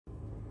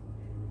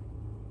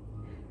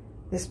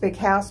This big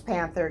house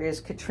panther is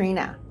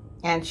Katrina,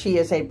 and she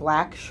is a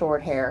black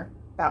short hair,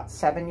 about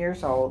 7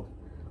 years old,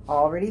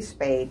 already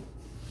spayed,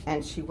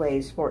 and she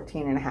weighs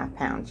 14.5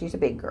 pounds. She's a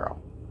big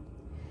girl.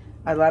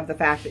 I love the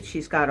fact that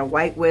she's got a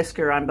white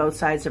whisker on both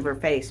sides of her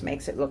face,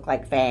 makes it look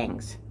like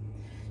fangs.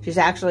 She's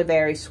actually a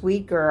very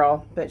sweet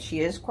girl, but she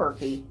is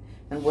quirky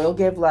and will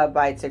give love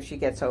bites if she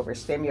gets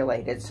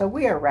overstimulated. So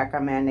we are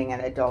recommending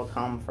an adult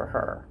home for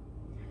her.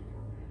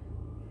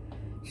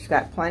 She's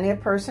got plenty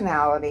of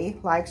personality,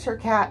 likes her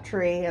cat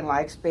tree, and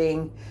likes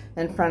being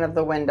in front of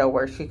the window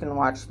where she can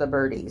watch the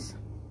birdies.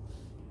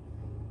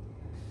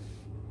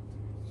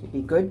 She'd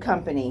be good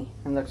company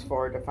and looks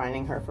forward to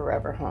finding her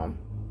forever home.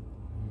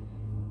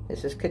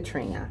 This is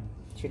Katrina.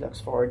 She looks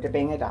forward to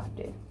being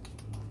adopted.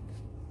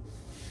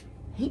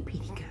 Hey,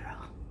 Petey girl.